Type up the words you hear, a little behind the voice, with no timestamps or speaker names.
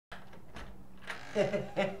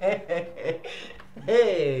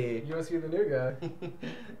Hey! You must be the new guy.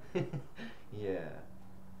 Yeah.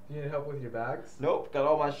 Do you need help with your bags? Nope, got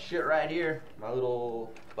all my shit right here. My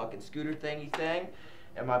little fucking scooter thingy thing,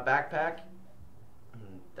 and my backpack.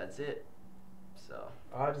 That's it. So.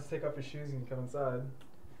 I'll just take off your shoes and come inside.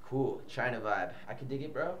 Cool, China vibe. I can dig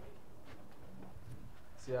it, bro.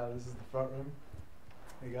 So yeah, this is the front room.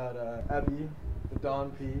 We got Abby, the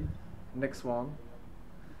Don P, Nick Swan.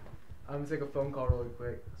 I'm gonna take a phone call really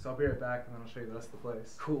quick, so I'll be right back and then I'll show you the rest of the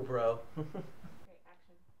place. Cool, bro. Okay,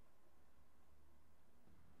 action.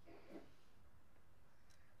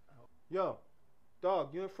 Yo,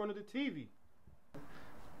 dog, you're in front of the TV.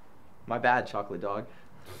 My bad, chocolate dog.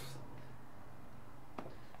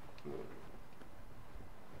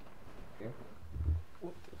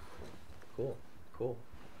 Cool, cool.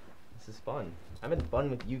 This is fun. I'm having fun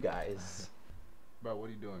with you guys. Bro, what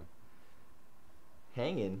are you doing?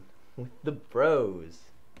 Hanging with the bros.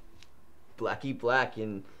 Blackie Black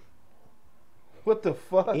and What the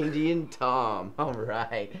fuck? Indian Tom.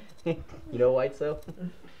 Alright. You know White So?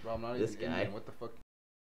 Bro, I'm not This even guy. Indian. What the fuck?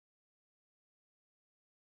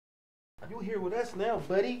 You here with us now,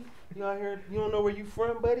 buddy. You out here, you don't know where you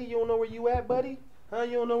from, buddy? You don't know where you at, buddy? Huh?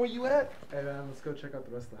 You don't know where you at? Hey man, let's go check out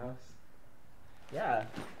the rest of the house. Yeah,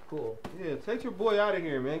 cool. Yeah, take your boy out of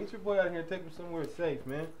here, man. Get your boy out of here and take him somewhere safe,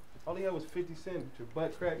 man. All he had was 50 cents with your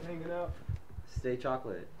butt crack hanging out. Stay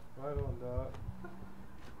chocolate. Right on, dog.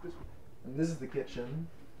 And this is the kitchen.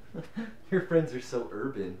 Your friends are so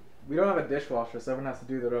urban. We don't have a dishwasher, so everyone has to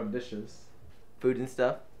do their own dishes. Food and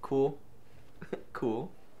stuff, cool.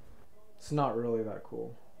 Cool. It's not really that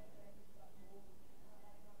cool.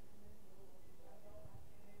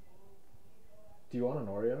 Do you want an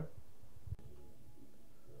Oreo?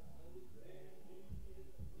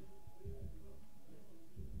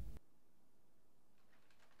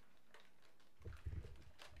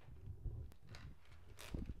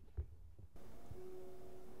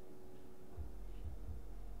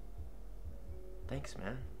 Thanks,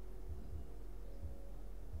 man.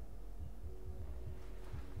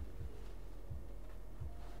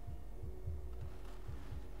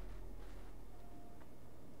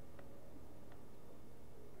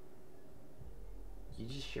 You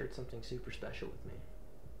just shared something super special with me.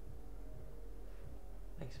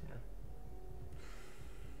 Thanks, man.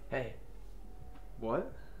 Hey,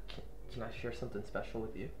 What? can I share something special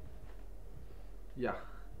with you? Yeah.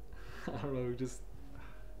 I don't know, just...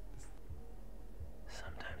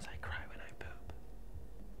 Sometimes I cry when I poop.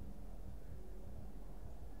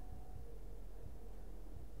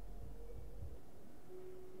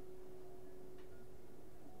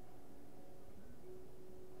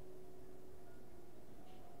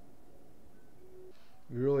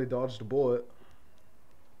 You really dodged a bullet.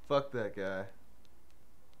 Fuck that guy.